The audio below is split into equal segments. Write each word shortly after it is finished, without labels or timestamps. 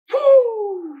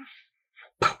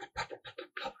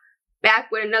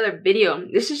with another video.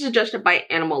 This is suggested by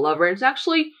Animal Lover. It's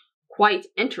actually quite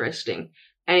interesting.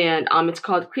 And it's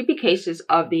called Creepy Cases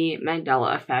of the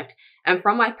Mandela Effect. And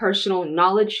from my personal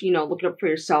knowledge, look it up for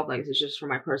yourself. Like, it's just from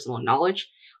my personal knowledge.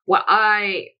 What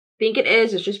I think it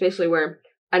is just basically where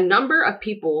a number of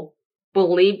people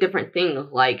believe different things.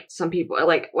 Like, some people,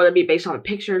 like, whether it be based on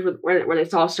pictures, where they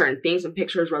saw certain things in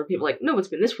pictures, where people are like, no, it's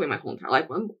been this way my whole entire life.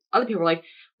 Well, other people are like,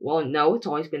 well, no, it's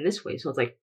always been this way. So it's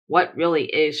like, what really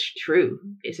is true,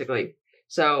 basically.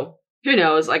 So, who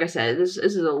knows? Like I said, this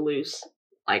is a loose,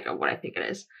 like, of what I think it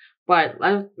is. But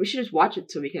we should just watch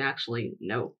it so we can actually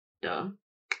know. Duh.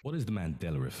 What is the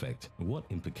Mandela effect, and what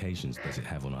implications does it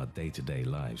have on our day-to-day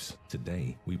lives?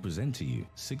 Today, we present to you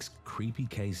 6 creepy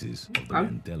cases of the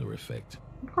Mandela effect.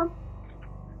 Okay.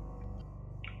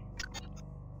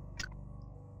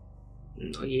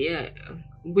 Oh, yeah.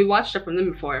 We watched it from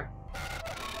them before.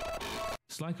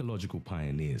 Psychological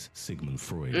pioneers Sigmund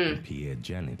Freud and Pierre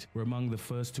Janet were among the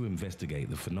first to investigate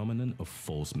the phenomenon of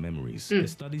false memories. Their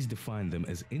studies defined them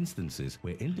as instances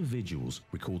where individuals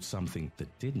recalled something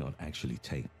that did not actually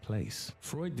take place.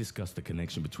 Freud discussed the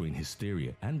connection between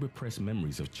hysteria and repressed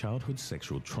memories of childhood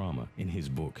sexual trauma in his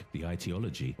book, The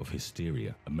Etiology of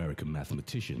Hysteria. American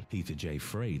mathematician Peter J.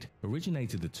 Freid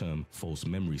originated the term false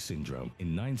memory syndrome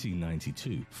in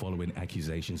 1992 following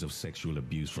accusations of sexual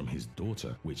abuse from his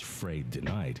daughter, which Freid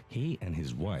denied. He and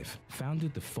his wife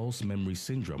founded the False Memory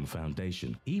Syndrome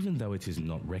Foundation, even though it is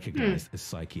not recognized as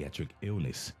psychiatric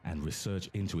illness and research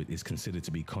into it is considered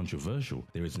to be controversial.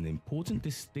 There is an important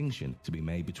distinction to be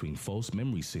made between false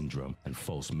memory syndrome and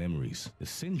false memories. The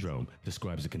syndrome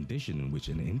describes a condition in which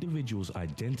an individual's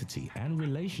identity and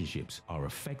relationships are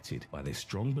affected by their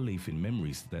strong belief in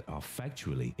memories that are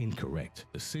factually incorrect.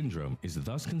 The syndrome is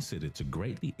thus considered to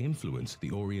greatly influence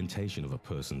the orientation of a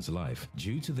person's life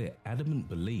due to their adamant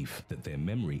belief that their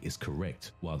memory is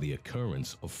correct, while the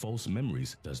occurrence of false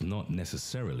memories does not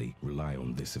necessarily rely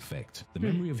on this effect. The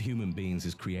memory of human beings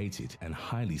is created and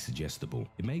highly suggestible.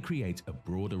 It may create a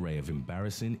broad array of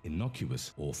embarrassing,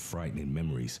 innocuous, or frightening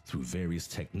memories through various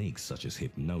techniques such as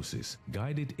hypnosis,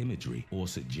 guided imagery, or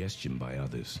suggestion by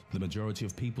others. The majority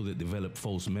of people that develop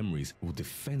false memories will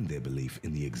defend their belief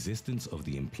in the existence of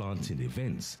the implanted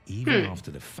events, even after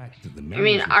the fact that the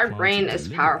memory our brain is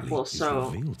powerful,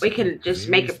 so we can just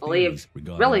make it believe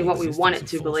really what we want it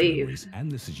to believe.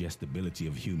 And the suggestibility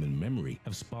of human memory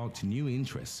have sparked new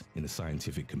interests in the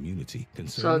scientific community.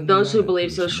 So those who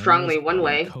believe so strongly one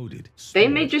way, they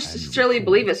may just necessarily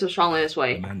believe it so strongly this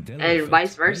way, and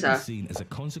vice versa. Seen as a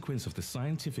consequence of the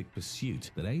scientific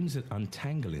pursuit that aims at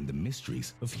untangling the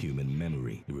mysteries of human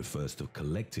memory. It refers to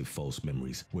collective false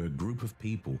memories, where a group of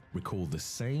people recall the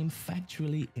same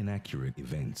factually inaccurate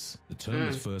events. The term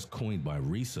was first coined by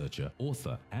researcher,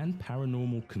 author, and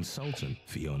paranormal consultant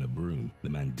Fiona Broome. The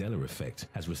Mandela effect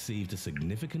has received a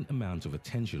significant amount of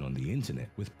attention on the internet,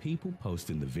 with people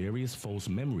posting the various false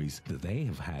memories that they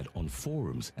have had on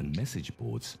forums and message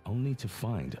boards, only to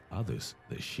find others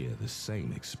that share the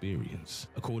same experience.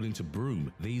 According to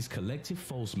Broome, these collective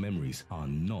false memories are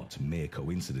not mere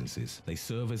coincidences. They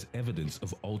serve as evidence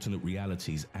of alternate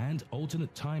realities and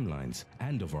alternate timelines,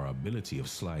 and of our ability of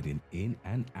sliding in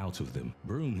and out of them.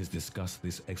 Broome has discussed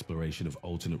this exploration of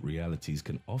alternate realities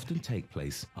can often take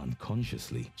place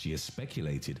unconsciously. She has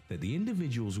speculated that the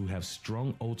individuals who have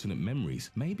strong alternate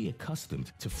memories may be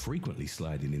accustomed to frequently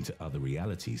sliding into other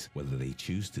realities, whether they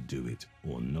choose to do it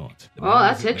or not. Oh,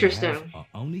 that's interesting. Are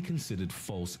only considered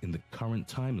false in the current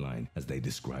timeline, as they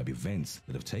describe events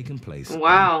that have taken place in an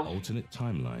alternate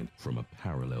timeline from a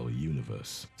parallel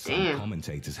universe. Some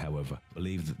commentators, however,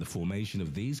 believe that the formation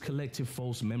of these collective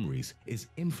false memories is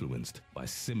influenced by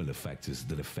similar factors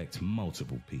that affect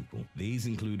multiple people. These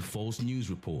include false news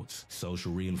reports,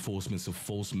 social reinforcements of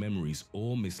false memories,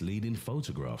 or misleading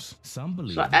photographs. Some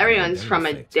believe so everyone's from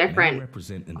a different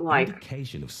represent an like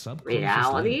indication of subconscious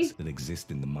reality that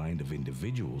exist in the mind of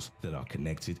individuals that are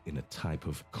connected in a type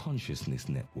of consciousness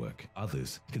network.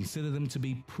 Others consider them to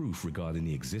be proof regarding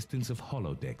the existence of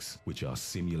holodecks, which are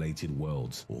simulated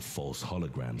worlds or false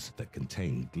holograms that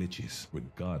contain glitches.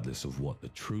 Regardless of what the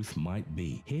truth might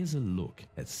be, here's a look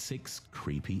at 6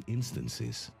 creepy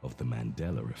instances of the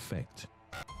Mandela effect.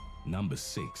 Number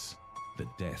 6. The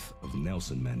death of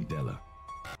Nelson Mandela.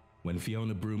 When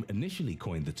Fiona Broome initially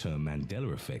coined the term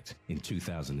Mandela effect in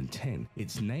 2010,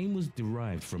 its name was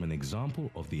derived from an example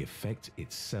of the effect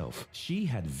itself. She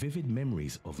had vivid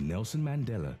memories of Nelson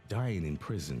Mandela dying in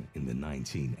prison in the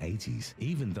 1980s,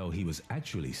 even though he was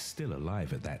actually still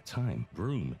alive at that time.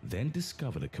 Broome then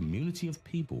discovered a community of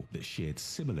people that shared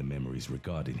similar memories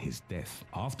regarding his death.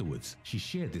 Afterwards, she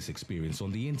shared this experience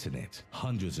on the internet.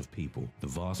 Hundreds of people, the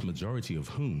vast majority of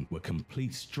whom were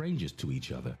complete strangers to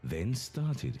each other, then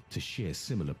started to share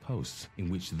similar posts in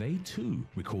which they too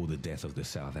recalled the death of the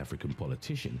South African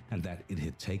politician and that it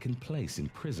had taken place in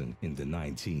prison in the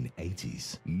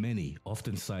 1980s. Many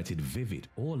often cited vivid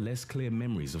or less clear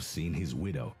memories of seeing his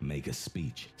widow make a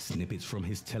speech, snippets from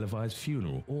his televised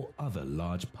funeral, or other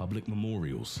large public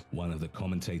memorials. One of the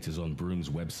commentators on Broome's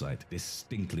website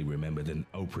distinctly remembered an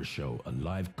Oprah show, a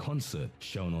live concert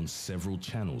shown on several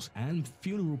channels, and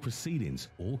funeral proceedings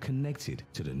all connected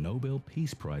to the Nobel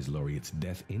Peace Prize laureate's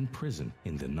death in prison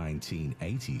in the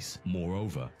 1980s.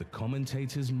 Moreover, the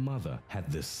commentator's mother had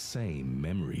the same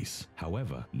memories.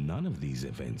 However, none of these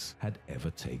events had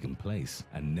ever taken place,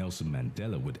 and Nelson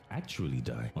Mandela would actually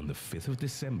die on the 5th of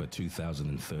December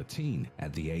 2013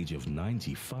 at the age of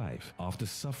 95 after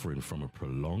suffering from a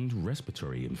prolonged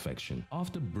respiratory infection.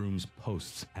 After Broome's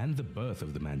posts and the birth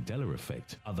of the Mandela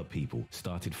effect, other people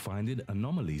started finding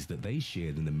anomalies that they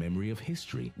shared in the memory of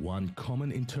history. One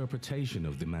common interpretation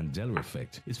of the Mandela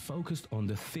effect is focused on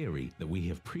the theory that we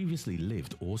have previously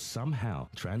lived or somehow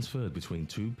transferred between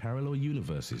two parallel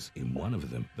universes. In one of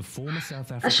them, the former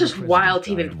South African That's just president wild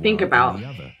to even died, think while about. in the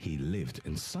other, he lived,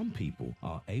 and some people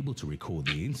are able to recall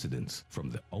the incidents from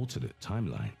the alternate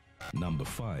timeline. Number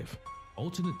 5.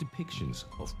 Alternate depictions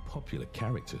of popular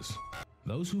characters.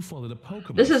 Those who follow the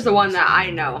Pokemon. This is the one that I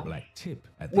remember a know. black tip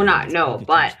at the Well, not end of know, Pikachu's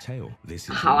but tail. This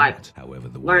is how I not, however,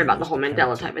 the learned way about in the whole which Mandela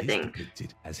character type of is thing.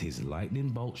 depicted, as his lightning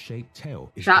bolt-shaped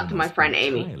tail is Shout out to my almost friend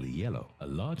Amy. entirely yellow. A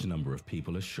large number of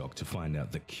people are shocked to find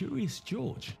out that Curious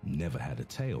George never had a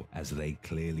tail, as they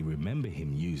clearly remember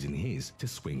him using his to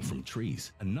swing from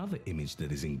trees. Another image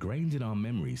that is ingrained in our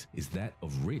memories is that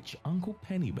of rich Uncle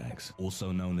Pennybags,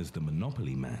 also known as the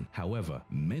Monopoly Man. However,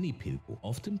 many people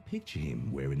often picture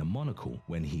him wearing a monocle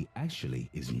when he actually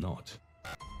is not.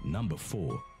 Number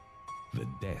 4. The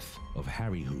death of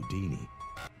Harry Houdini.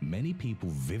 Many people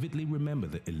vividly remember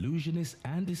the illusionist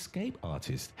and escape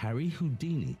artist Harry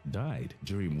Houdini died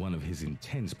during one of his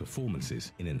intense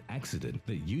performances in an accident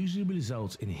that usually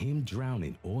results in him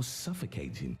drowning or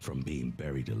suffocating from being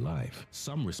buried alive.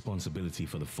 Some responsibility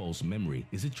for the false memory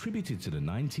is attributed to the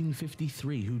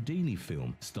 1953 Houdini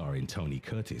film starring Tony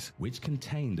Curtis, which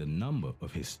contained a number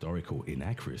of historical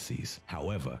inaccuracies.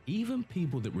 However, even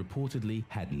people that reportedly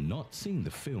had not seen the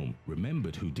film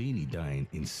remembered Houdini dying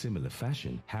in similar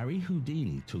fashion. Harry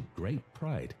Houdini took great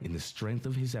pride in the strength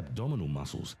of his abdominal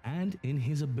muscles and in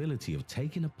his ability of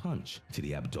taking a punch to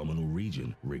the abdominal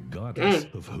region, regardless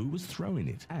of who was throwing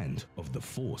it and of the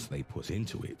force they put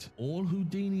into it. All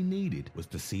Houdini needed was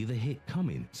to see the hit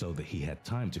coming so that he had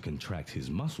time to contract his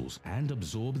muscles and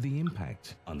absorb the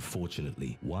impact.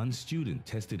 Unfortunately, one student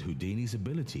tested Houdini's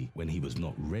ability when he was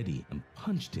not ready and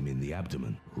punched him in the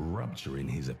abdomen, rupturing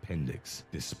his appendix.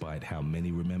 Despite how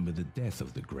many remember the death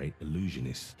of the great illusionist,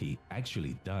 he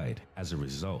actually died as a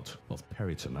result of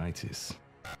peritonitis.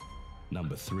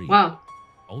 Number 3. Wow.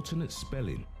 Alternate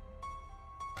spelling.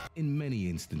 In many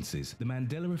instances, the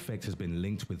Mandela effect has been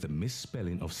linked with the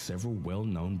misspelling of several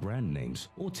well-known brand names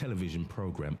or television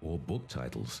program or book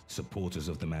titles. Supporters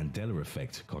of the Mandela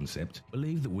effect concept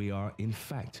believe that we are, in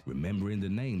fact, remembering the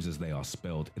names as they are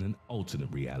spelled in an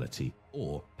alternate reality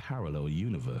or parallel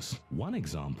universe. One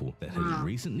example that has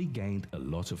recently gained a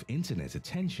lot of internet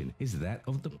attention is that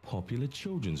of the popular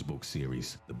children's book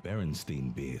series, the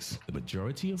Berenstain Bears. The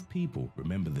majority of people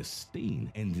remember the Steen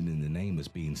ending in the name as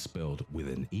being spelled with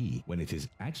an E, when it is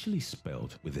actually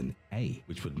spelled with an A,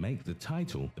 which would make the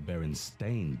title the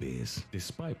Berenstain Bears.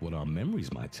 Despite what our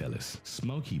memories might tell us,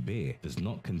 Smokey Bear does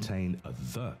not contain a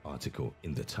 "the" article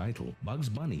in the title. Bugs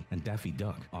Bunny and Daffy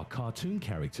Duck are cartoon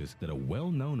characters that are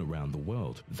well known around the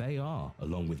world. They are,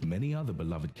 along with many other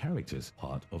beloved characters,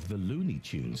 part of the Looney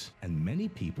Tunes, and many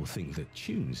people think that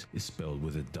tunes is spelled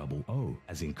with a double O,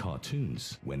 as in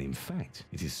cartoons, when in fact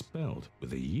it is spelled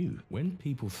with a U. When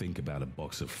people think about a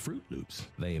box of Fruit Loops,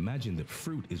 they imagine that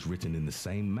fruit is written in the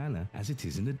same manner as it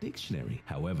is in the dictionary.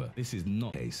 However, this is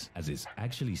not the case, as it's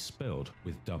actually spelled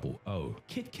with double O.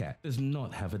 Kit Kat does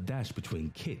not have a dash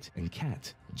between kit and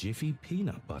cat, Jiffy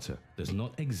peanut butter does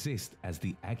not exist, as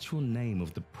the actual name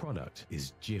of the product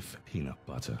is Jif peanut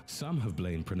butter. Some have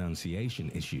blamed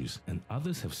pronunciation issues, and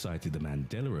others have cited the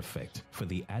Mandela effect for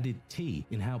the added T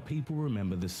in how people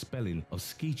remember the spelling of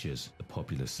Skechers, the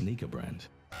popular sneaker brand.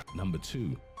 Number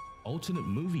 2. Alternate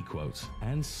movie quotes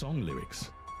and song lyrics.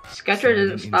 Skechers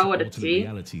doesn't spell with a T.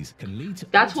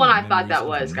 That's one I thought that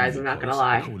was, guys, I'm not gonna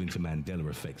lie. According to Mandela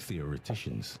effect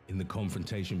theoreticians, in the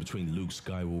confrontation between Luke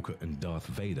Skywalker and Darth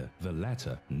Vader, the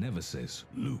latter never says,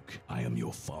 "Luke, I am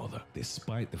your father,"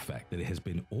 despite the fact that it has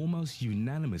been almost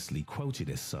unanimously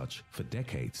quoted as such for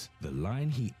decades. The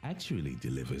line he actually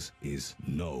delivers is,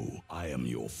 "No, I am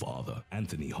your father."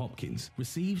 Anthony Hopkins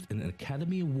received an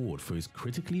Academy Award for his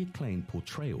critically acclaimed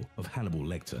portrayal of Hannibal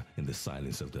Lecter in The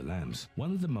Silence of the Lambs.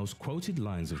 One of the most quoted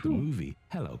lines of the movie,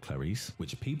 "Hello, Clarice,"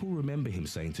 which people remember him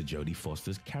saying to Jodie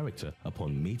Foster's character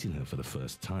upon meeting her for the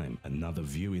first time. Another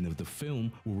viewing of the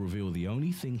film will reveal the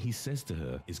only thing he says to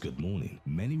her is "Good morning."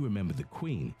 Many remember the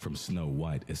Queen from Snow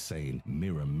White as saying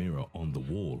 "Mirror, mirror on the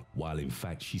wall," while in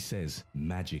fact she says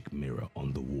 "Magic mirror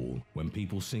on the wall." When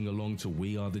people sing along to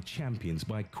 "We Are the Champions"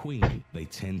 by Queen, they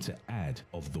tend to add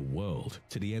 "of the world"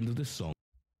 to the end of the song.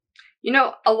 You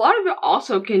know, a lot of it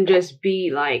also can just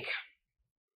be like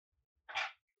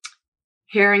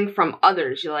hearing from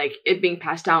others, like it being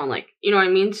passed down, like, you know what I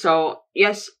mean? So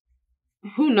yes,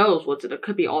 who knows what's it? It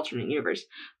could be alternate universe,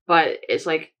 but it's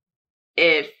like,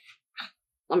 if,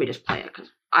 let me just play it because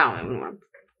I don't even want to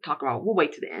talk about it. We'll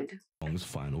wait to the end. Song's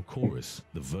final chorus,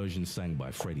 the version sang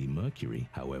by Freddie Mercury,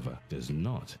 however, does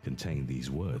not contain these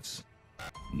words.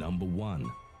 Number 1,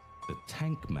 the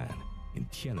Tank Man in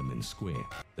Tiananmen Square.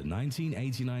 The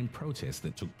 1989 protest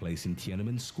that took place in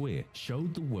Tiananmen Square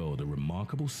showed the world a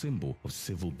remarkable symbol of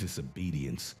civil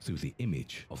disobedience through the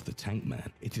image of the Tank Man.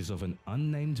 It is of an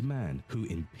unnamed man who,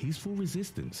 in peaceful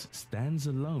resistance, stands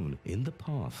alone in the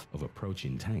path of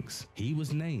approaching tanks. He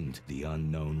was named the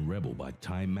Unknown Rebel by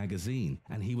Time magazine,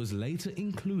 and he was later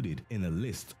included in a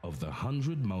list of the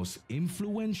 100 most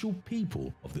influential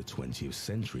people of the 20th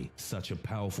century. Such a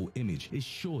powerful image is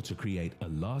sure to create a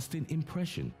lasting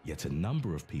impression, yet a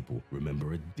number of people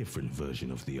remember a different version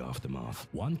of the aftermath.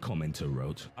 One commenter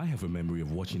wrote, "I have a memory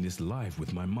of watching this live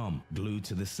with my mum, glued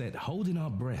to the set, holding our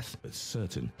breath, but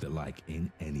certain that like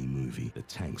in any movie, the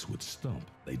tanks would stop.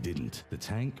 They didn't. The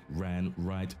tank ran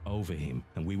right over him,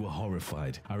 and we were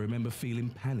horrified. I remember feeling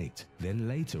panicked, then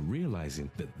later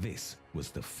realizing that this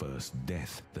was the first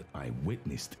death that I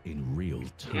witnessed in real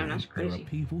time." Yeah, that's crazy. There are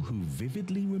people who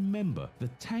vividly remember the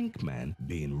Tank Man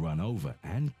being run over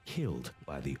and killed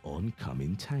by the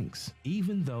oncoming tanks.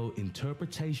 Even though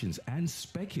interpretations and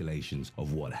speculations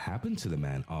of what happened to the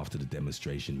man after the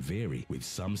demonstration vary, with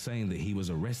some saying that he was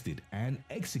arrested and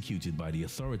executed by the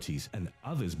authorities and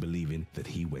others believing that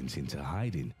he went into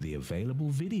hiding. The available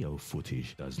video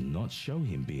footage does not show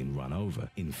him being run over.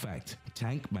 In fact,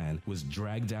 Tank Man was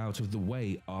dragged out of the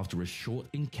way after a short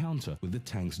encounter with the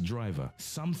tank's driver.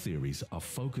 Some theories are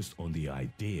focused on the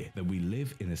idea that we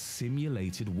live in a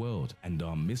simulated world, and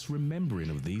our misremembering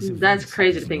of these events That's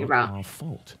crazy is to think not about. our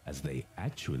fault, as they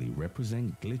actually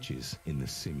represent glitches in the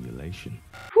simulation.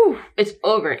 Whew, it's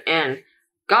over, and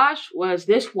gosh, was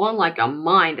this one like a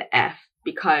mind F,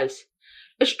 because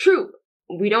it's true.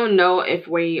 We don't know if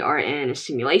we are in a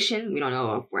simulation. We don't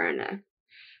know if we're in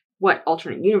what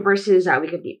alternate universes that we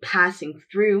could be passing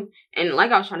through. And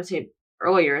like I was trying to say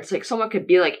earlier, it's like someone could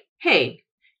be like, "Hey,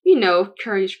 you know,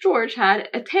 Curious George had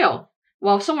a tail."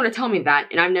 Well, if someone would tell me that,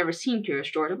 and I've never seen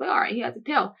Curious George, I'd be like, "All right, he has a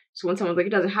tail." So when someone's like, "He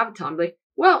doesn't have a tail," I'm like,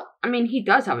 "Well, I mean, he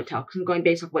does have a tail," because I'm going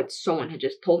based off what someone had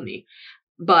just told me.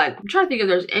 But I'm trying to think if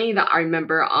there's any that I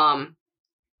remember.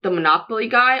 The Monopoly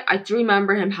guy, I do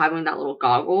remember him having that little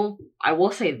goggle. I will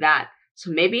say that.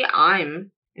 So maybe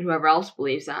I'm, and whoever else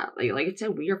believes that, like it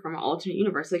said, we are from an alternate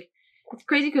universe. Like, it's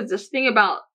crazy because this thing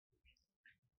about,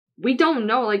 we don't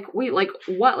know,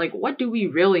 what do we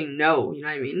really know? You know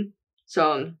what I mean?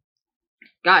 So,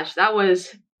 gosh, that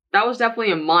was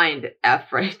definitely a mind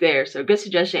F right there. So good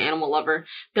suggestion, Animal Lover.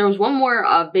 There was one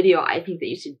more video I think that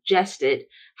you suggested.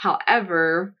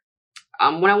 However,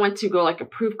 when I went to go like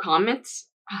approve comments,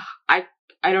 I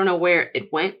don't know where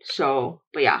it went. So,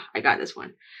 but yeah, I got this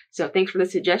one. So thanks for the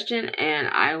suggestion, and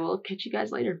I will catch you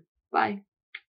guys later. Bye.